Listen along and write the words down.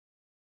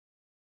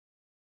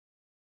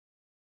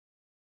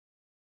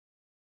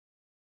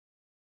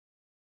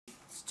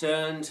It's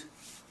turned,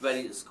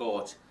 ready to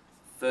scorch.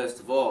 First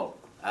of all,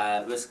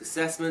 risk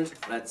assessment.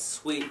 Let's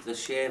sweep the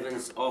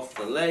shavings off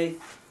the lathe.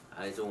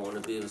 I don't want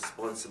to be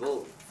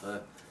responsible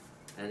for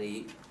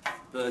any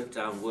burnt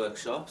down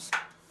workshops.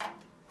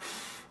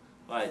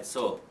 Right,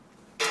 so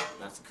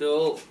that's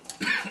cool.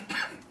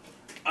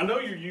 I know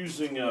you're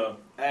using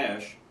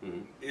ash.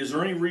 Mm-hmm. Is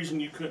there any reason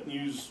you couldn't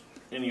use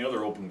any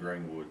other open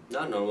grain wood?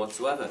 No, none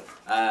whatsoever.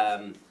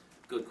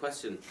 Good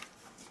question.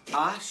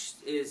 Ash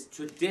is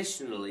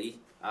traditionally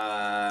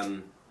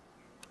a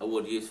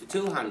wood used for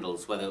tool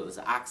handles, whether it was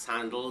axe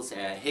handles.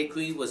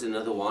 Hickory was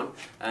another one,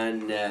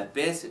 and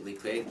basically,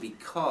 Craig,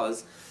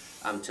 because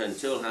I'm turning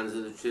tool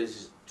handles,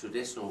 the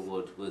traditional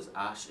wood was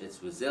ash.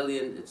 It's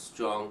resilient, it's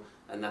strong,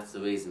 and that's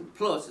the reason.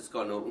 Plus, it's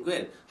got an open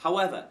grain.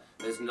 However,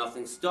 there's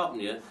nothing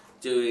stopping you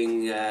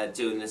doing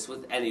this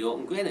with any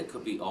open grain. It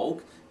could be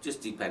oak,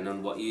 just depending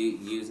on what you're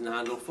using the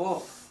handle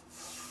for.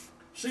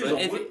 See,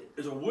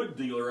 as a wood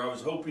dealer, I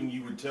was hoping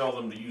you would tell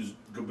them to use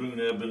Gaboon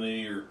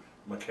ebony or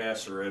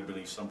Macassar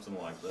ebony, something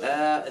like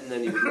that. And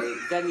then you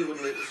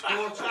wouldn't need to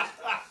scorch it.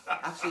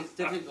 Actually, it's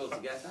difficult to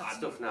get that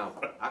stuff now.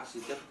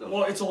 Actually, difficult.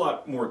 Well, it's a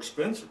lot more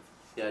expensive.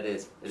 Yeah, it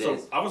is. So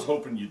I was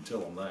hoping you'd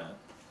tell them that.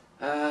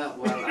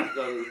 Well, I've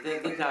got,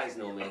 the guys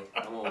know me.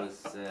 I'm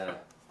always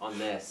on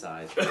their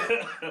side.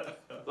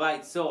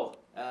 Right, so,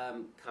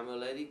 camera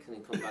lady, can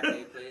you come back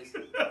here, please?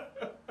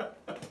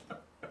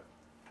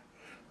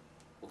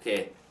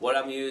 Okay, what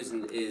I'm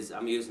using is,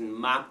 I'm using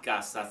MAP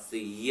gas. That's the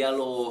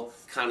yellow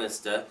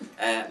canister.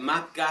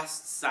 MAP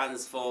gas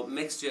stands for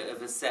mixture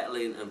of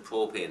acetylene and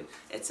propane.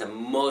 It's a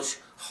much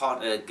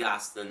hotter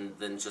gas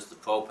than just the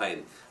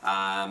propane.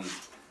 I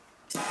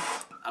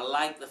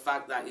like the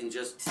fact that you can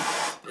just,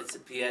 it's a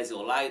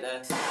piezo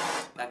lighter.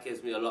 That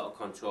gives me a lot of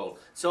control.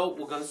 So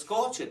we're going to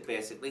scorch it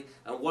basically,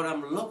 and what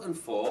I'm looking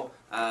for,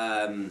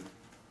 you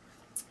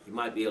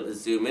might be able to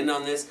zoom in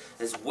on this,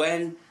 is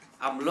when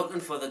I'm looking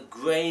for the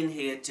grain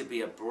here to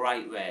be a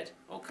bright red,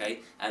 okay,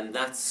 and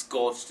that's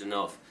scorched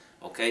enough.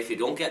 Okay, if you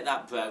don't get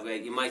that bright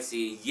red, you might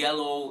see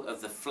yellow of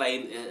the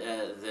flame,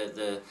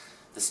 the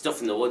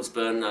stuff in the woods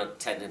burn. Now,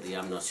 technically,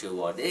 I'm not sure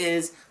what it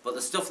is, but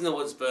the stuff in the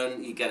woods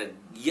burn, you get a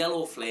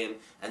yellow flame,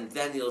 and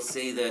then you'll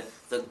see the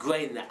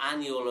grain, the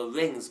annular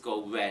rings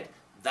go red.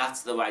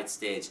 That's the right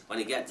stage. When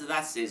you get to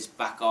that stage,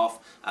 back off.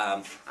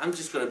 I'm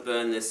just going to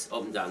burn this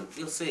up and down.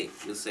 You'll see.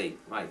 You'll see.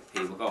 Right,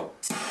 here we go.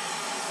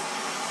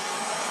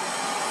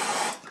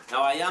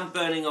 Now, I am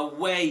burning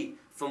away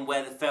from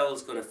where the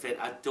ferrule's going to fit.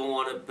 I don't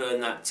want to burn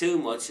that too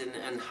much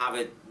and have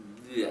it,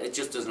 it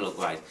just doesn't look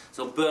right.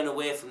 So burn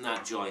away from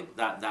that joint,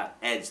 that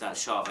edge, that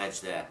sharp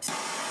edge there.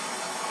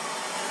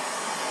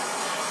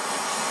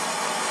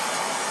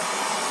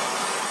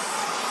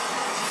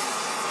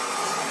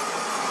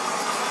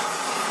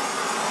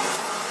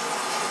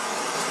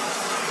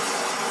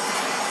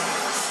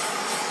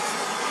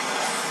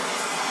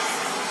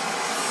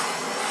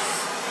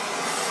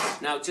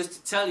 Now, just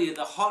to tell you,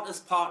 the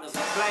hottest part of the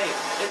flame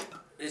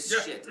is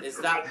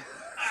that,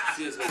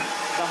 excuse me,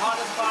 the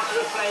hottest part of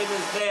the flame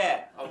is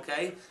there,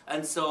 okay?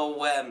 And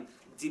so,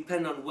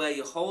 depending on where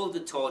you hold the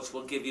torch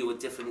will give you a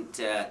different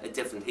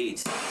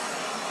heat.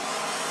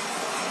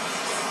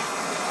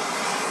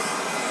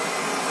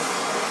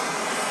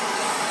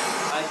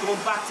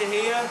 Going back to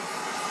here,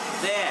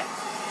 there.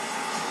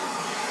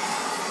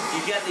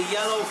 You get the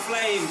yellow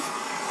flame.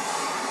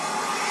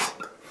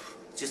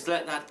 Just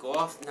let that go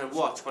off and then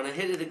watch. When I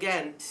hit it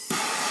again,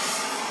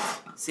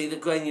 see the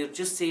grain, you'll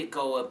just see it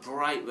go a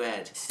bright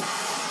red.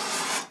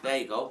 There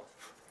you go.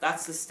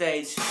 That's the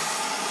stage.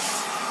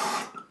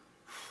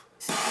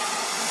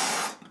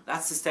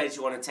 That's the stage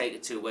you want to take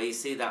it to, where you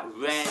see that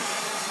red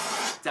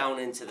down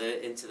into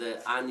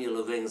the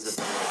annular rings of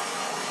the wood.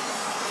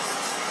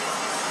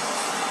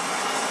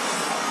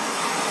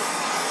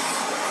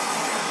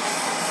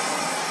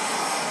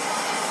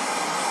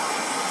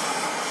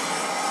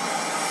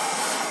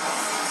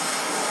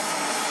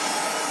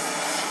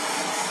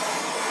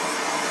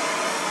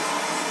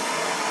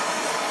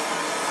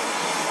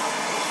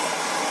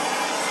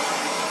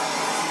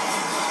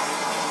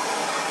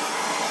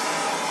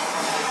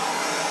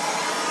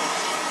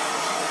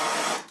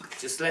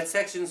 Just let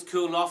sections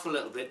cool off a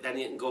little bit, then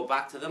you can go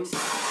back to them.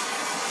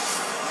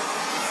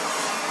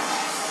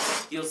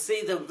 You'll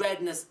see the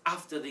redness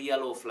after the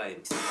yellow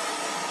flame.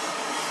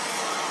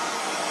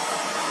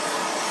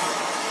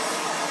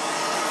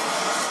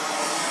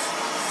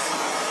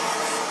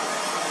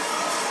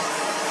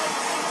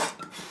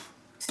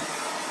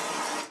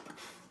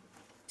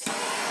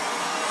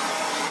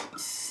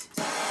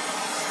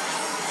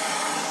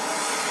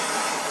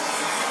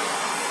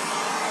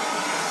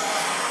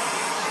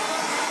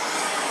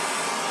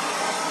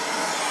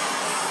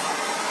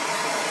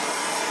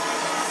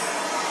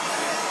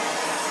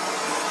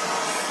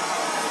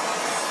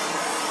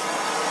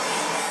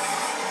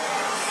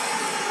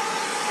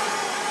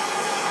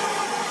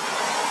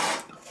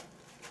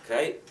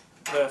 Okay,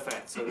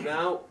 perfect. So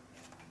now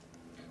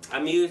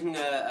I'm using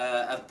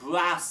a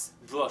brass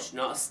brush,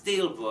 not a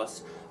steel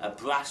brush, a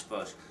brass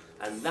brush,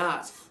 and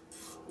that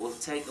will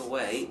take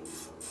away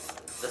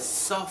the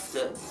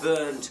softer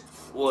burnt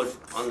wood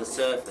on the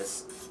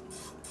surface.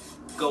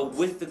 Go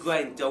with the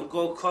grain, don't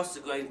go across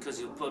the grain because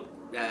you'll put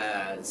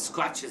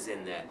scratches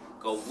in there.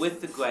 Go with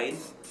the grain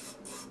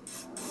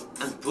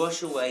and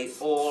brush away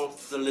all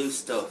the loose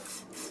stuff.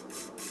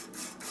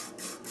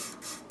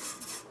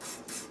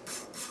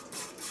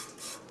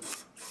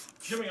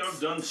 Jimmy, I've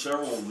done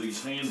several of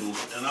these handles,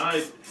 and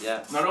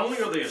not only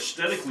are they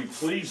aesthetically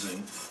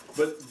pleasing,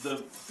 but the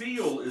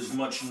feel is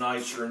much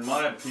nicer, in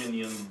my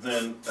opinion,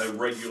 than a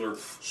regular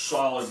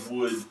solid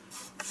wood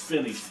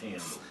finished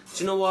handle.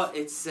 Do you know what?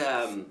 It's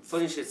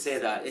funny you should say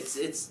that.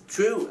 It's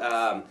true.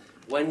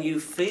 When you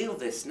feel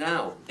this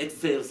now, it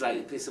feels like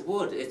a piece of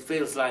wood. It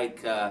feels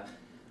like I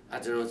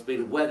don't know. It's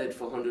been weathered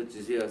for hundreds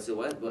of years or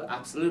what, but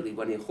absolutely,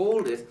 when you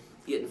hold it,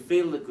 you can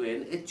feel the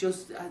grain. It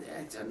just, I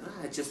don't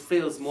know, it just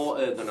feels more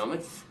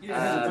ergonomic. Yeah, it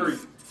has a very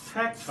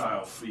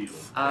tactile feel.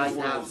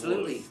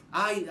 Absolutely.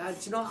 Do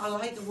you know, I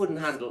like the wooden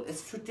handle.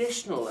 It's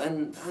traditional,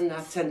 and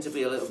I tend to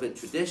be a little bit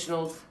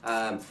traditional.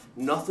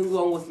 Nothing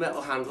wrong with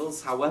metal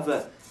handles.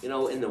 However, you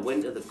know, in the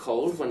winter, the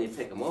cold, when you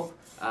pick them up,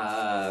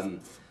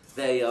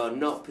 they are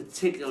not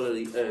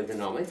particularly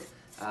ergonomic.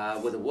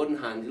 With a wooden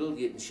handle,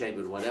 you can shape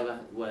it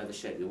whatever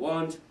shape you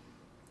want.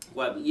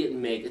 Well, you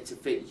can make it to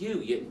fit you.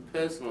 You can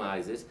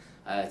personalise it.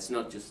 It's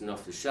not just an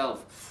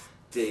off-the-shelf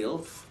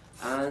deal.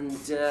 And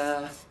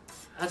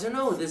I don't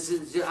know.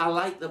 I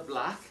like the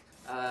black.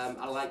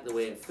 I like the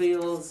way it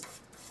feels.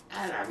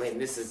 And I mean,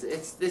 this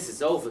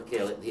is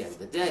overkill at the end of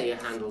the day. A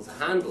handle's a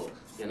handle,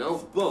 you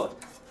know. But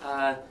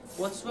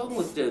what's wrong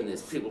with doing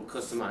this? People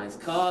customise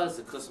cars,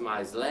 they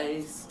customise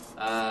lace,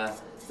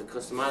 they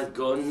customise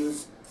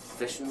guns,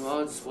 fishing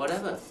rods,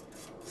 whatever.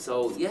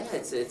 So yeah,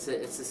 it's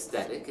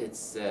aesthetic.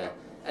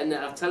 And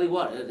I'll tell you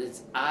what,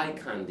 it's eye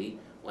candy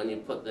when you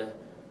put the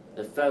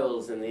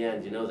ferrules in the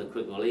end, you know, the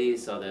quick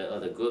release or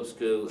the grub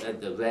screw,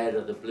 and the red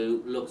or the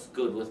blue looks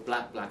good with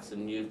black. Black's a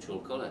neutral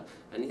colour.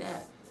 And yeah,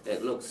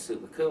 it looks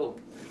super cool.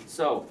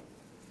 So,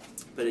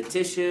 bit of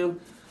tissue,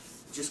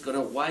 just going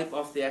to wipe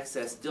off the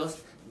excess dust,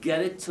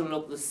 get it to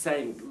look the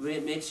same.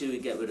 Make sure you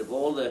get rid of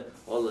all the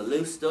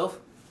loose stuff.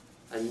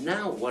 And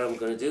now what I'm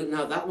going to do,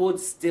 now that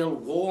wood's still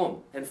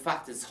warm. In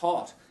fact, it's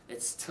hot.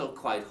 It's still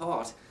quite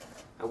hot.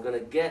 I'm going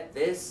to get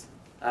this.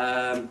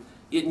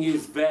 You can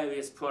use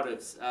various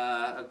products.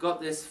 I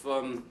got this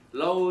from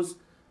Lowe's,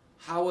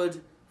 Howard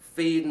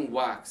Feed and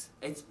Wax.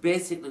 It's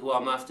basically what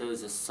I'm after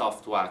is a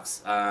soft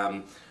wax.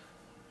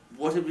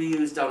 What did we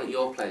use down at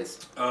your place?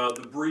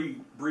 The brie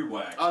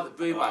wax. Oh, the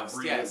brie wax,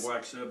 yes.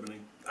 Wax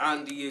ebony.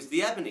 And you use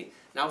the ebony.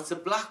 Now it's a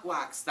black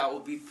wax that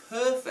would be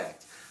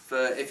perfect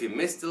for if you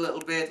missed a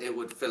little bit, it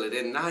would fill it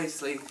in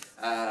nicely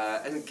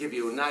and give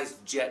you a nice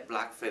jet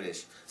black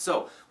finish.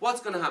 So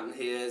what's going to happen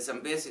here is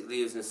I'm basically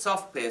using a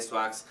soft paste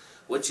wax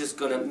which is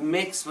going to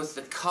mix with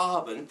the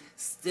carbon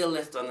still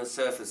left on the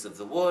surface of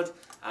the wood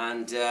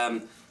and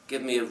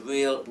give me a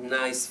real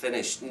nice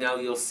finish. Now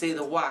you'll see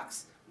the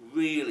wax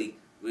really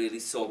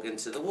soak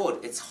into the wood.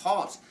 It's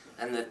hot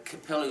and the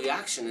capillary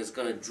action is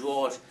going to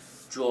draw it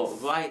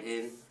right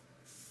in.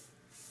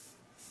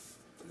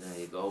 There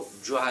you go.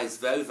 Dries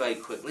very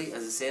quickly.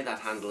 As I say, that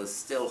handle is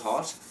still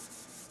hot,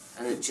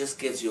 and it just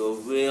gives you a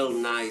real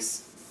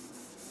nice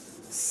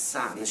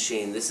satin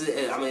sheen. This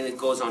is, I mean, it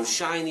goes on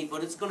shiny,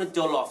 but it's going to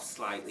dull off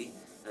slightly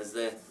as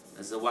the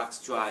wax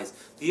dries.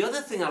 The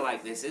other thing I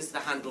like this is the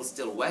handle's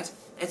still wet.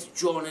 It's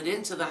drawn it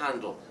into the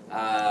handle.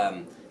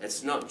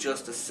 It's not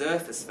just a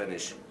surface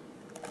finish.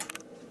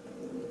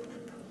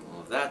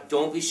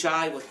 Don't be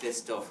shy with this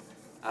stuff.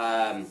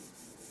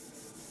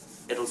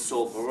 It'll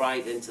soak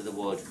right into the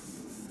wood.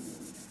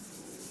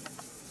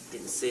 You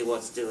can see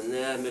what's doing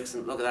there,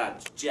 mixing, look at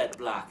that, jet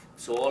black.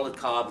 So all the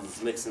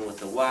carbon's mixing with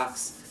the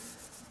wax,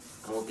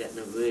 and we're getting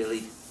a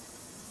really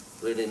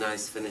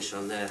nice finish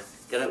on there.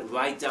 Get it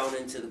right down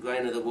into the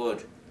grain of the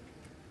wood.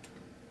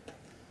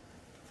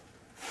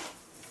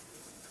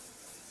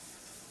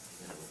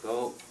 There we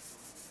go.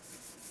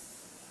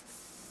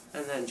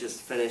 And then just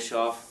finish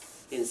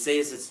off. You can see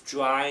as it's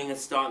drying,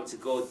 it's starting to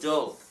go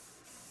dull.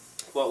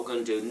 What we're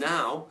going to do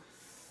now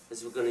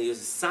is we're going to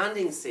use a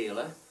sanding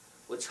sealer,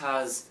 which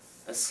has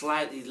a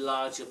slightly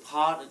larger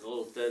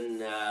particle than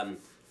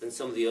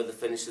some of the other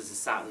finishes, the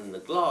satin and the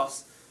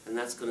gloss, and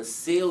that's going to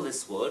seal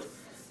this wood.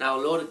 Now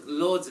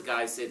loads of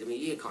guys say to me,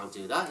 you can't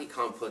do that, you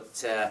can't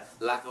put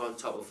lacquer on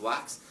top of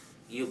wax.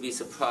 You'll be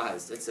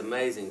surprised, it's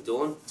amazing.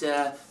 Don't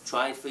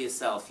try it for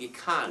yourself. You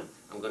can.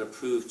 I'm going to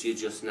prove to you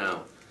just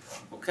now.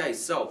 Okay,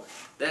 so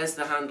there's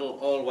the handle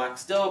all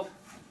waxed up.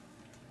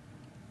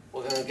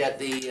 We're going to get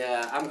the,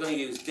 I'm going to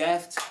use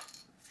Deft,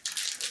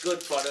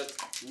 good product,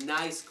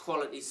 nice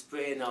quality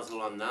spray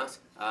nozzle on that.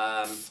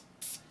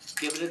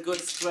 Give it a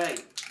good spray,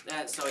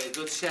 a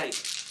good shake,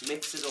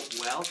 mix it up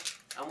well,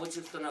 and we're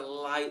just going to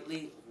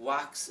lightly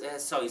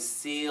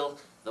seal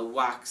the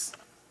wax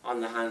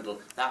on the handle.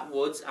 That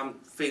wood, I'm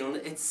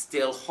feeling it's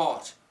still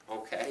hot,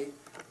 okay,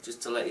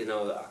 just to let you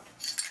know that.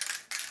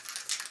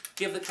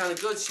 Give the can a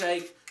good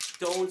shake.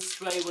 Don't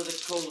spray with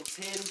a cold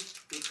tin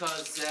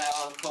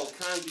or a cold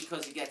can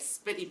because you get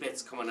spitty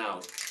bits coming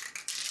out.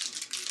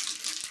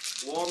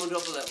 warm it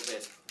up a little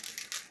bit.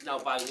 Now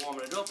by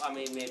warming it up, I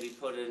mean maybe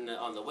put it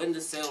on the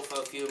windowsill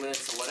for a few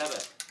minutes or whatever.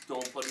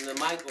 Don't put it in the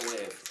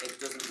microwave, it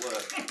doesn't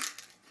work.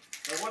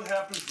 Now what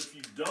happens if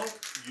you don't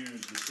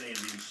use the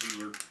sanding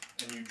sealer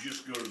and you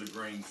just go to the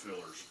grain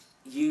fillers?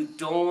 You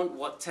don't,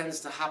 what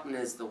tends to happen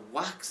is the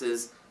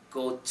waxes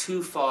go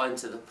too far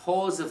into the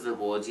pores of the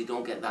wood, you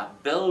don't get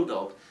that build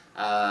up,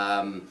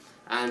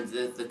 and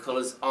the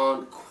colours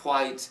aren't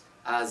quite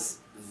as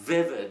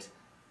vivid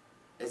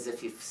as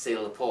if you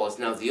seal the pores.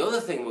 Now the other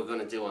thing we're going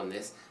to do on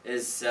this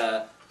is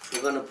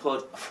we're going to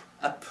put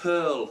a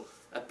pearl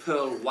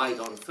white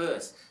on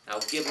first. Now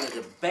giving it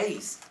a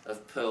base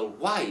of pearl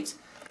white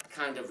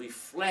kind of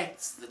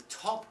reflects the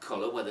top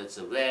colour, whether it's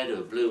a red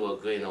or blue or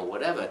green or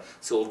whatever.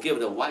 So we'll give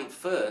it a white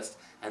first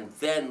and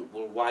then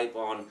we'll wipe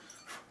on,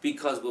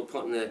 because we're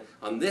putting it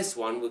on this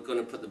one, we're going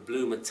to put the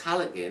blue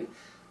metallic in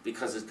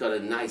because it's got a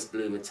nice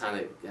blue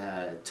metallic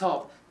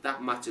top.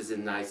 That matches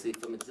in nicely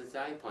from a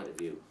design point of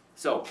view.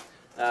 So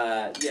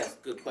yes,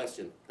 good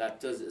question. That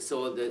does,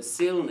 so the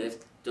sealing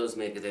it does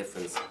make a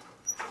difference.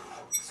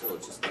 So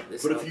just like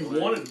this. But if you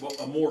wanted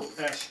a more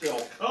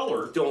pastel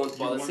color, don't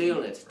bother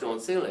sealing it.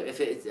 Don't seal it. If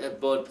it,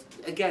 but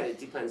again, it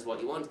depends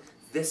what you want.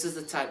 This is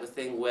the type of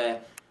thing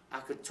where I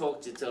could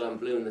talk to you till I'm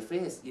blue in the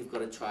face. You've got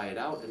to try it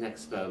out and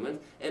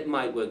experiment. It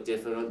might work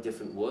different on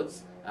different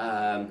woods.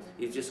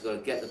 You've just got to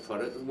get the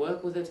product and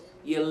work with it.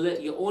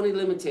 Your only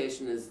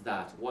limitation is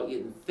that what you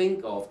can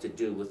think of to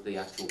do with the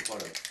actual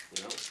product.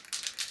 You know.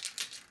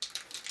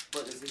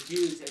 But there's a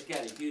huge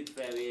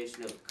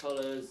variation of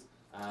colours.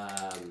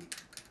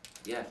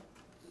 Yeah,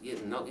 you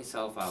can knock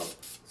yourself out.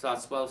 So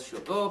that's well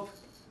shook up,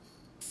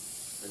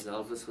 as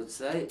Elvis would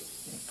say.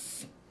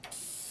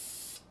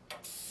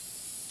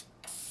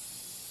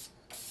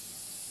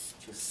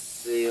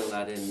 Just seal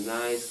that in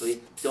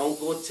nicely. Don't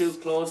go too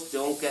close,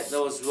 don't get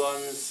those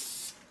runs.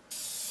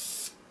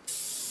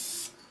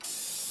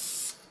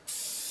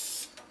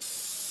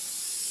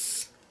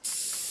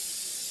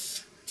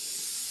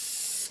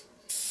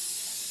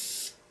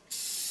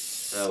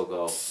 There we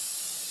go.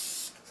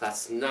 So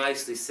that's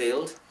nicely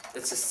sealed.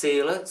 It's a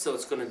sealer, so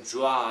it's going to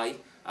dry.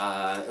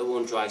 It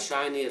won't dry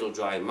shiny, it'll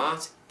dry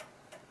matte.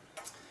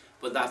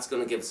 But that's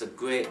going to give us a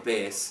great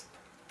base.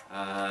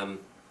 Tell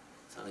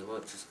you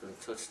what, just going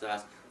to touch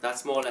that.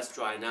 That's more or less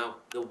dry now.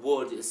 The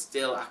wood is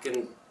still, I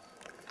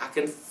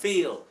can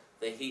feel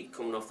the heat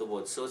coming off the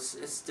wood. So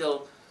it's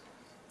still,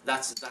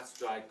 that's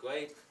dried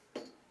great.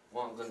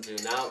 What I'm going to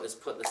do now is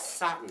put the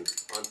satin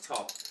on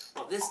top.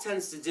 What this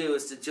tends to do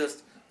is to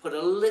just put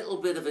a little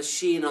bit of a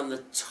sheen on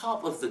the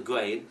top of the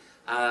grain.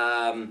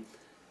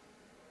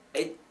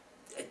 It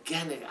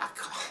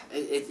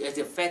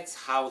affects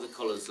how the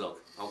colours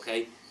look,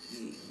 okay?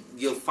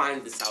 You'll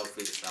find this out for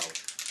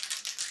yourself.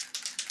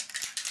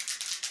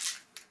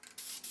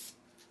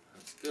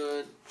 That's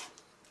good.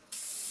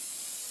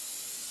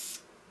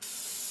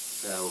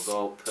 There we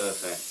go,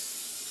 perfect.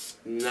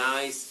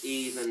 Nice,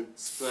 even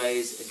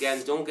sprays.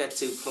 Again, don't get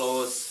too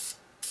close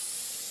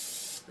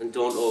and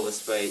don't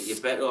overspray. You're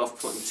better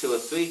off putting 2 or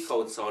 3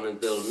 coats on and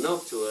building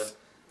up to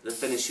the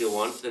finish you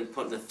want than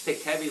putting a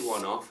thick, heavy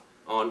one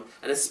on.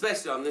 And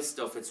especially on this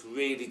stuff, it's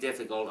really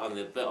difficult on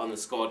the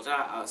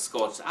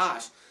scorched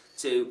ash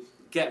to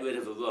get rid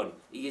of a run.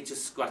 You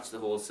just scratch the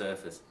whole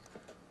surface.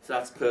 So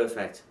that's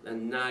perfect. A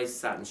nice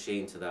satin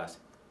sheen to that.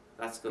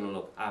 That's going to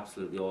look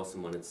absolutely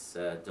awesome when it's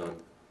done.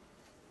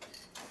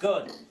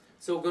 Good.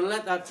 So we're going to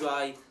let that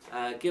dry,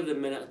 give it a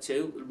minute or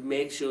two,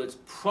 make sure it's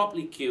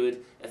properly cured.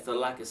 If the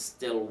lacquer is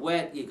still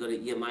wet,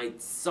 you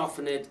might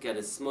soften it, get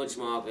a smudge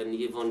mark, and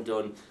you've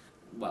undone,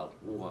 well,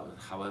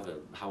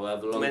 however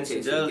long it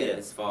takes to get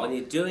this far. When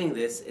you're doing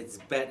this, it's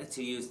better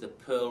to use the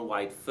pearl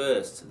white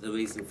first. The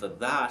reason for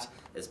that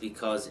is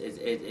because it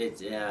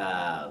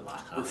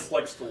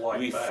reflects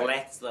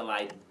the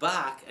light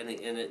back, and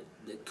it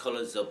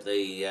colours up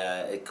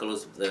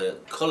the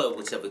colour,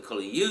 whichever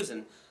colour you're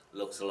using,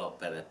 looks a lot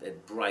better.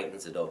 It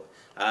brightens it up.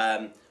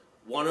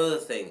 One other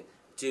thing,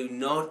 do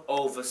not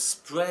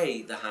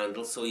overspray the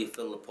handle so you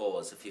fill the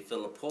pores. If you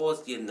fill the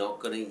pores,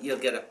 you'll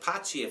get a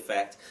patchy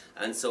effect,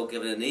 and so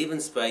give it an even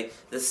spray.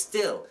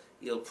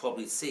 You'll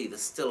probably see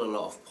there's still a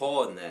lot of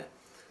pore in there.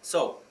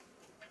 So,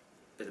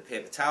 bit of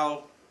paper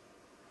towel.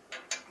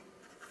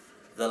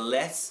 The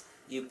less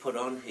you put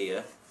on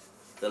here,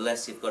 the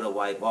less you've got to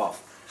wipe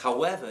off.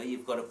 However,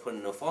 you've got to put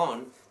enough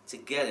on to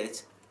get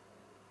it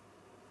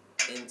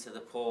into the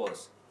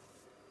pores.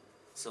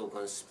 So we're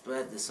going to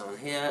spread this on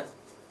here,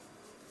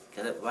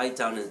 get it right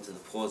down into the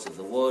pores of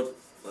the wood,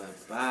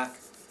 work back,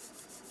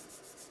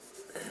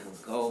 there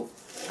we go,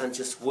 and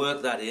just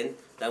work that in.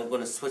 Then we're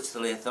going to switch the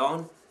lathe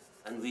on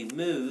and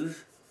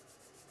remove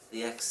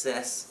the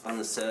excess on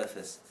the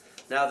surface.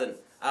 Now then,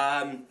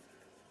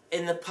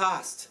 in the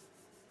past,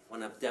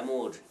 when I've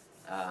demoed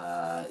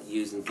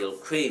using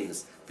gilt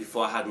creams,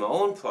 before I had my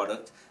own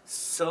product,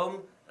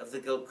 some of the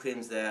gilt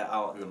creams there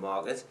out in the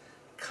market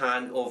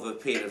can, over a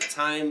period of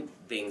time,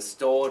 being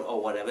stored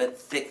or whatever,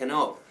 thicken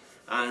up,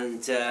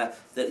 and that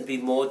would be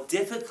more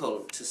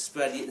difficult to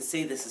spread. You can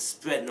see this is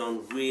spreading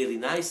on really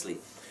nicely.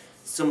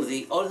 some of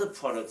the other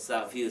products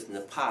that I've used in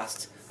the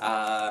past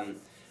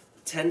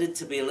tended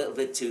to be a little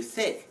bit too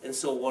thick, and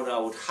so what I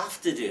would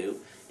have to do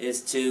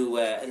is to,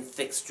 and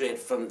thick straight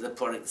from the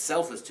product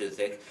itself is too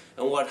thick,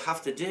 and what I'd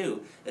have to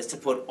do is to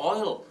put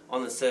oil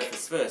on the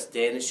surface first,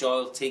 Danish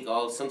oil, teak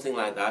oil, something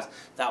like that,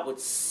 that would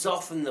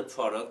soften the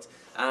product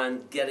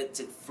and get it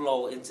to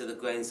flow into the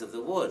grains of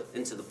the wood,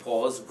 into the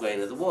pores,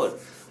 grain of the wood.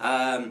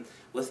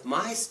 With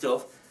my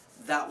stuff,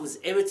 that was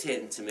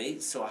irritating to me,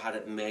 so I had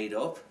it made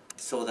up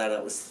so that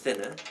it was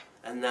thinner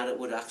and that it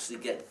would actually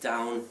get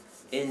down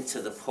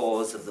into the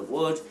pores of the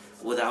wood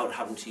without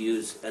having to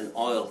use an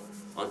oil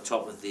on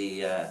top of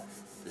the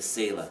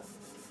sealer.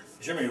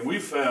 Jimmy, we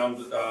found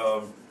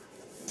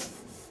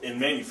in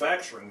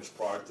manufacturing this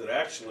product that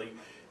actually,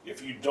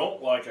 if you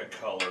don't like a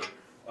color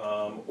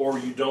or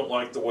you don't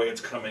like the way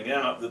it's coming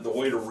out, that the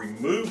way to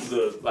remove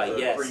the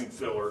cream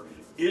filler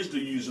is to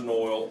use an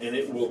oil, and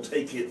it will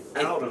take it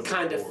out of the pores. It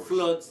kind of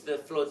floods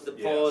the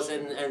pores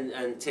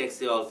and takes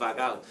the oil back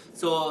out.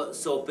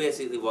 So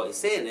basically what you're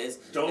saying is,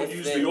 don't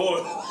use the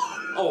oil.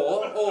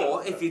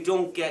 or if you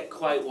don't get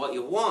quite what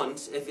you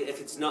want, if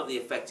it's not the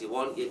effect you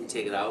want, you can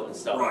take it out and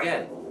start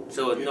again.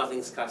 So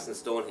nothing's cast in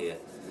stone here.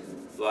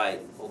 Right,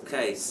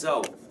 okay,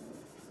 so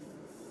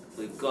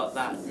we've got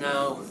that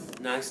now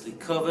nicely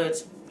covered.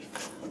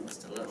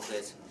 Just a little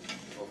bit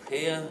up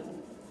here.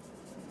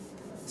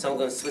 So I'm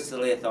going to switch the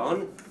lathe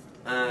on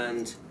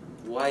and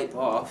wipe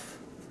off.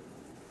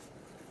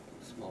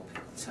 Small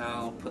paper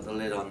towel, put the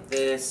lid on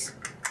this.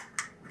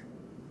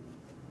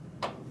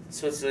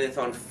 Switch the lathe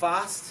on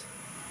fast.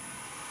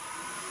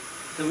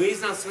 The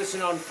reason I'm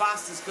switching on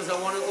fast is because I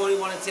only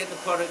want to take the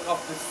product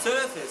off the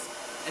surface.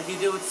 If you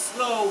do it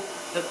slow,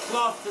 the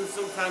cloth can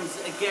sometimes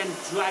again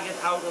drag it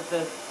out of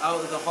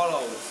the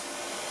hollows.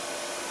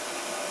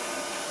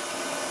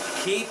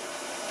 Keep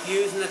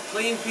using a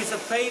clean piece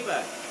of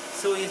paper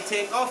so you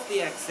take off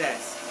the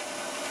excess.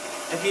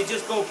 If you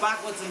just go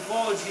backwards and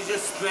forwards, you're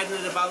just spreading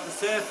it about the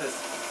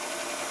surface.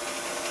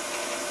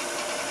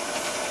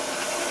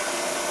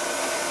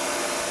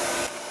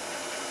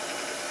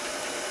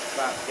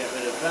 Get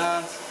rid of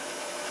that.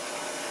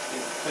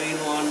 Use a clean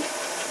one.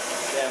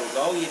 There we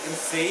go. You can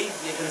see,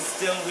 you can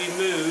still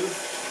remove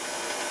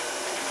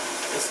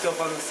the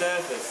stuff on the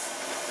surface.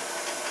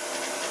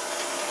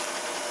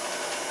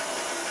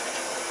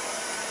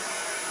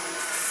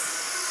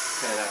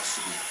 Okay, that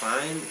should be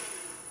fine.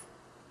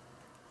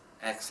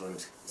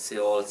 Excellent. See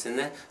all it's in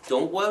there.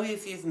 Don't worry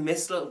if you've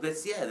missed little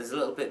bits. Yeah, there's a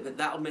little bit, but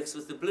that'll mix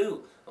with the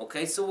blue.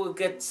 Okay, so we'll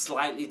get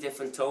slightly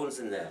different tones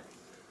in there.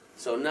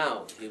 So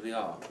now, here we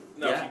are.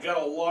 Now, if you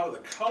got a lot of the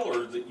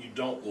color that you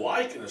don't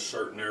like in a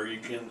certain area, you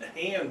can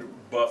hand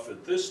buff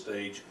at this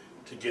stage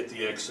to get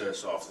the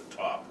excess off the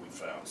top, we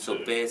found.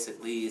 So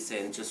basically, you're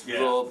saying just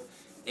rub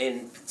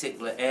in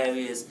particular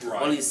areas.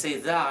 Right. Well, you see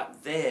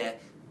that there,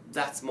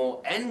 that's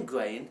more end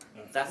grain,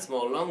 that's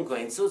more long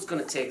grain, so it's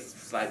going to take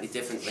slightly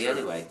differently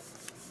anyway.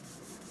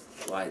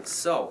 Right,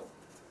 so.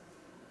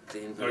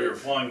 Now you're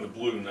applying the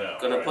blue now.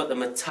 Going to put the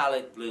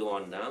metallic blue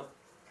on now.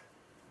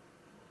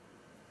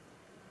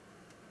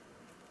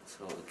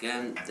 So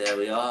again, there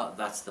we are,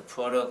 that's the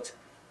product.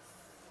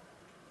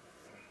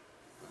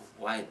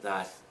 Wipe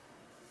that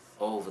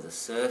over the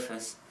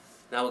surface.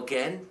 Now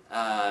again,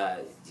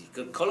 you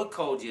could colour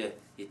code your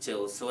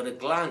tools, so at a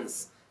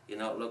glance, you're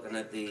not looking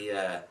at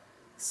the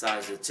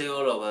size of the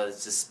tool, or whether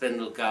it's a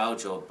spindle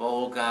gouge or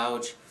bowl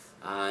gouge.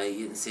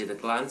 You can see at a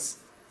glance,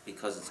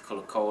 because it's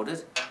colour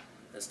coded,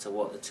 as to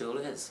what the tool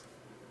is.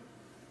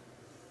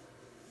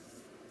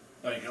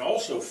 Now you can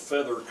also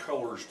feather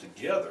colors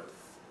together,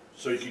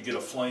 so you could get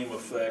a flame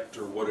effect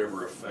or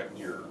whatever effect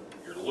you're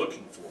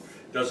looking for.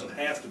 It doesn't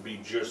have to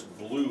be just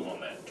blue on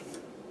that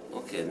tool.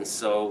 Okay, and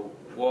so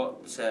what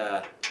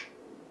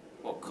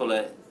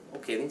colour?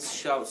 Okay, then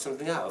shout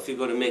something out. If you're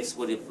going to mix,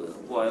 what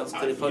else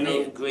could you put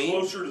in? Green.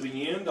 Closer to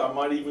the end, I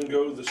might even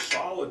go the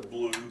solid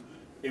blue,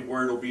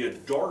 where it'll be a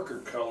darker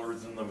color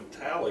than the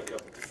metallic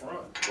up at the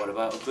front. What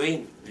about a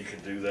green? You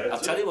can do that. I'll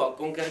tell you what.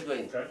 Go and get a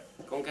green. Okay.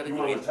 Go and get a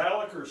green. green. Want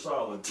metallic or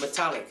solid?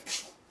 Metallic.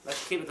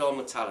 Let's keep it all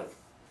metallic.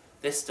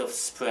 This stuff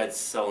spreads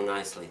so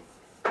nicely.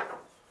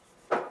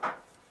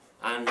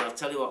 And I'll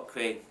tell you what,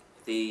 Craig,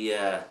 the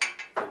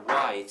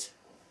white,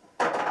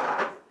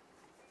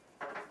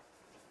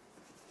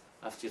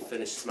 after you've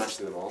finished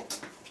smashing them all.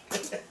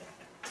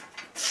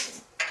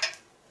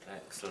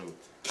 Excellent.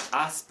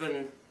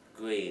 Aspen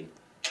green.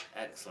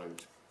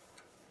 Excellent.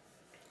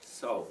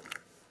 So,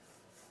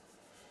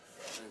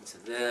 into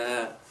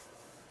there.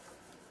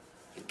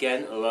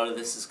 Again, a lot of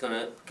this is going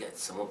to get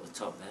some up the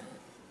top there.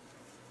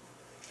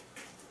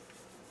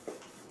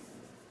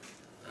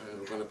 And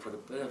we're going to put a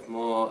bit of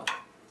more,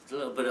 a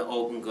little bit of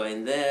open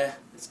grain there.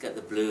 Let's get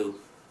the blue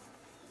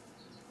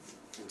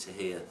into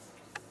here.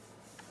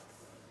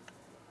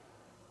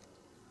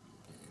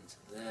 Into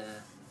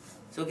there.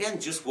 So again,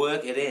 just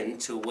work it in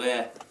to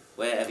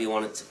wherever you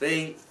want it to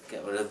be.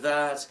 Get rid of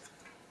that.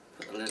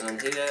 Put the lid on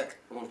here,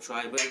 and we'll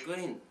try a bit of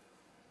green.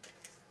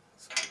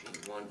 So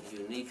we want a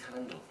unique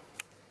handle.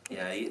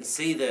 Yeah, you can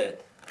see the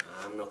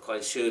I'm not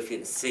quite sure if you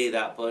can see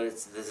that, but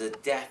there's a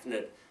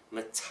definite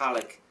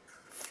metallic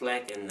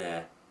fleck in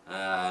there.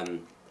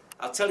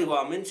 I'll tell you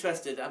what, I'm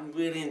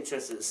really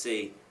interested to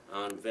see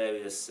on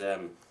various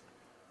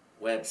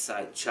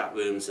website chat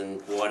rooms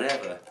and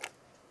whatever,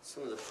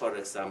 some of the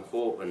products I'm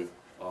hoping,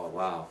 oh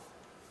wow,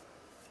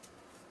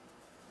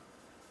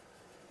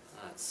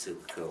 that's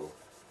super cool.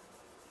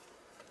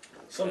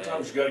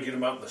 Sometimes you got to get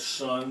them out in the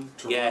sun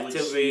to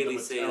really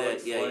see the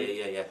that.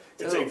 Yeah.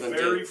 It's a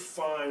very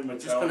fine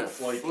metallic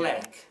flake.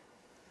 Fleck.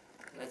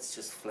 Let's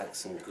just fleck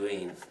some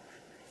green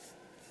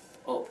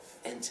up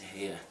into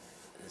here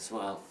as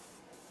well.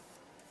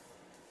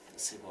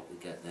 Let's see what we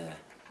get there.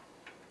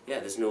 Yeah,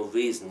 there's no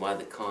reason why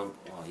they can't.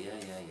 Oh yeah,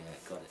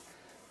 got it.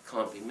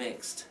 Can't be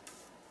mixed.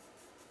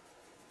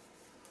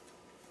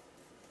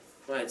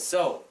 Right,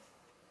 so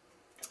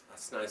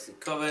that's nicely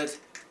covered.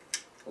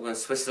 We're going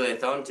to switch the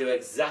lathe on, do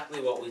exactly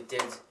what we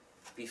did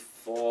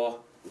before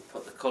we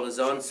put the colours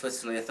on. Switch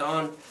the lathe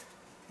on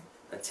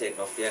and take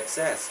off the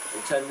excess.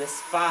 And turn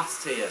this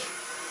fast here.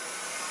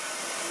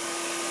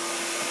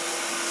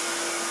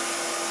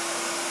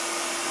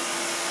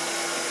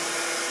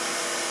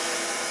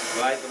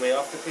 Right, the way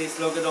off the piece,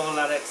 look at all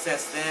that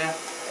excess there.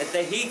 And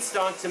the heat's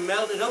starting to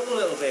melt it up a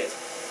little bit,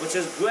 which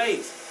is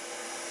great.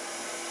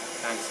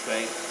 Thanks,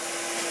 Craig.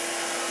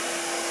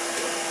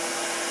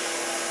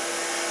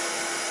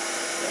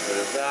 Get rid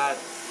of that.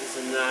 It's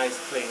a nice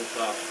clean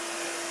cloth.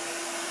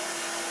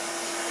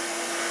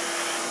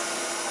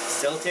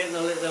 Still taking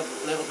a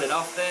little bit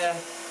off there.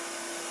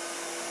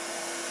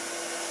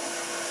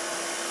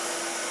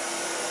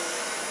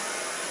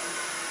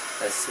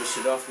 Let's switch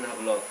it off and have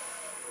a look.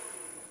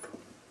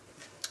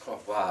 Oh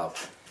wow.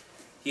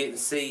 You can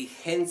see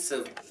hints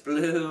of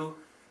blue,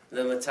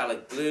 the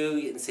metallic blue,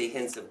 you can see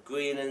hints of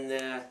green in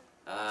there.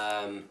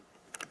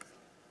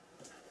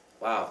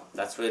 Wow,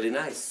 that's really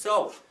nice.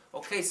 So,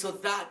 okay, so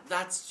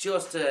that's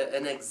just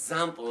an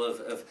example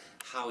of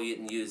how you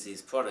can use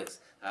these products.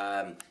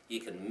 You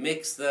can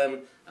mix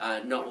them,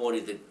 not only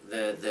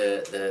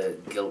the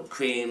gilt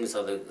creams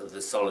or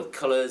the solid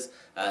colours,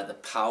 the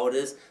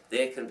powders,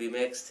 they can be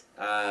mixed.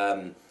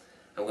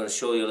 I'm going to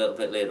show you a little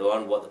bit later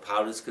on what the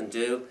powders can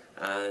do,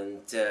 and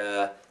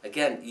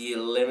again, you're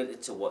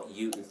limited to what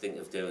you can think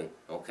of doing.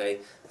 Okay,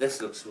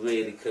 this looks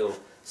really cool.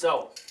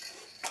 So,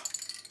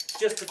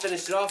 just to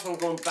finish it off, I'm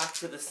going back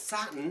to the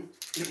satin.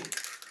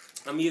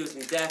 I'm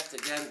using Deft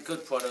again,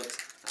 good product.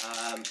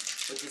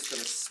 We're just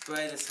going to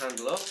spray this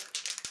handle up,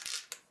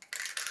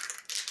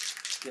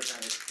 give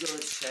that a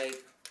good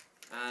shape,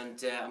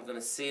 and I'm going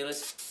to seal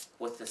it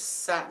with the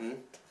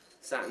satin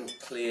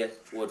clear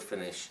wood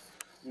finish.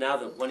 Now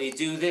then, when you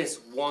do this,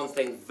 one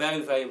thing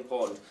very, very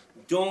important,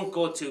 don't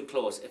go too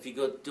close. If you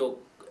go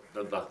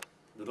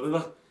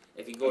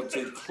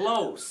too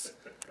close,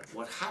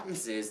 what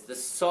happens is the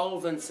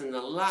solvents and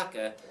the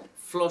lacquer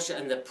flush,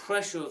 and the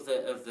pressure of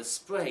the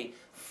spray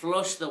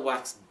flush the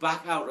wax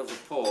back out of the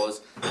pores,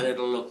 and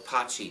it'll look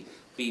patchy.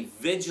 Be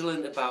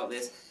vigilant about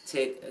this.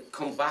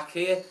 Come back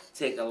here,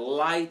 take a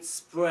light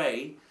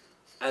spray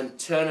and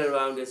turn it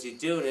around as you're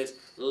doing it.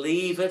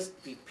 Leave it,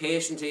 be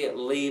patient here,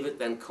 leave it,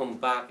 then come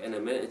back in a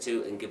minute or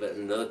two and give it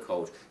another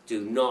coat.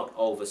 Do not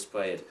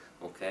overspray it,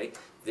 okay?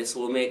 This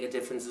will make a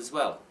difference as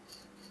well.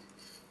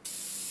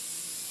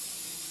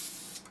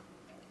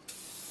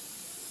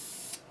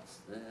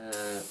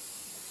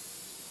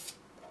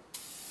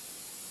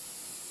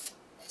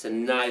 It's a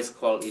nice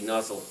quality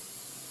nozzle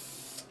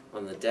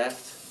on the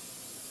Deft.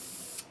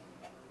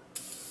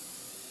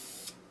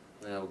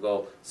 There we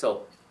go.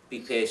 So, be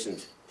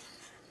patient.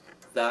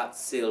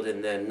 That's sealed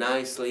in there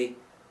nicely,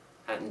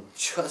 and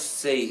just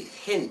see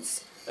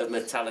hints of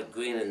metallic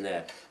green in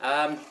there.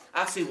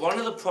 Actually, one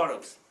of the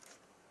products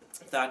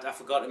that I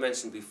forgot to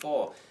mention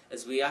before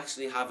is we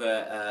actually have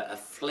a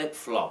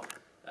flip-flop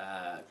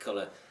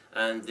colour,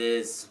 and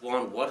there's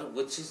one,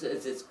 which is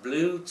it's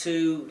blue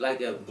to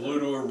like a blue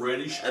to a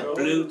reddish colour.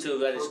 Blue to a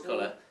reddish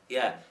colour,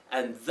 yeah,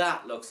 and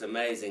that looks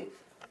amazing.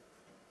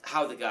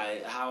 How the guy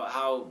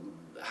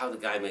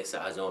makes it,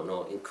 I don't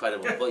know.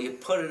 Incredible. But you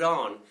put it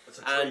on, that's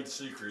a trade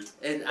secret.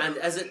 And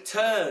as it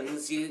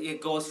turns,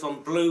 it goes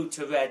from blue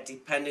to red,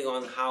 depending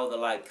on how the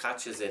light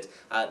catches it.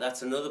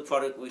 That's another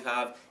product we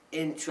have.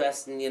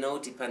 Interesting, you know,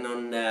 depending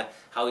on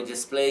how you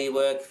display your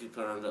work. If you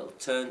put it on a little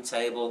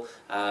turntable,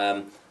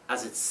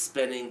 as it's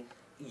spinning,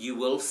 you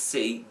will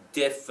see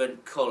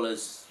different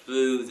colours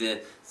through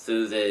the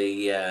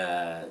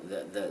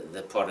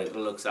product. It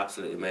looks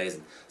absolutely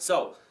amazing.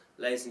 So,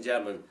 ladies and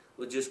gentlemen,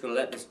 we're just going to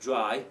let this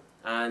dry,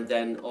 and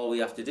then all we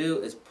have to do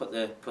is put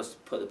the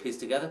piece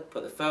together,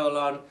 put the ferrule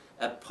on,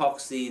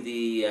 epoxy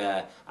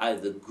the either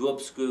the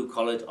grub screw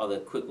collet or the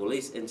quick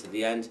release into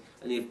the end,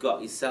 and you've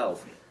got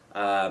yourself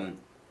a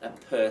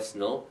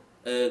personal,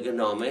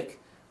 ergonomic,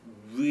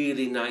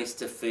 really nice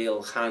to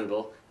feel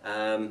handle,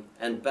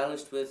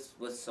 embellished with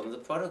some of the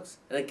products.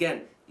 And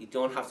again, you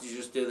don't have to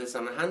just do this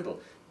on a handle.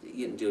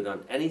 You can do it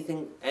on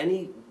anything,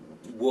 any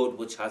wood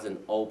which has an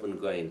open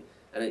grain,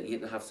 and you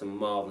can have some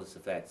marvellous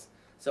effects.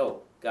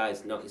 So,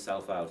 guys, knock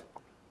yourself out.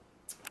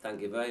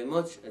 Thank you very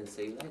much, and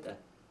see you later.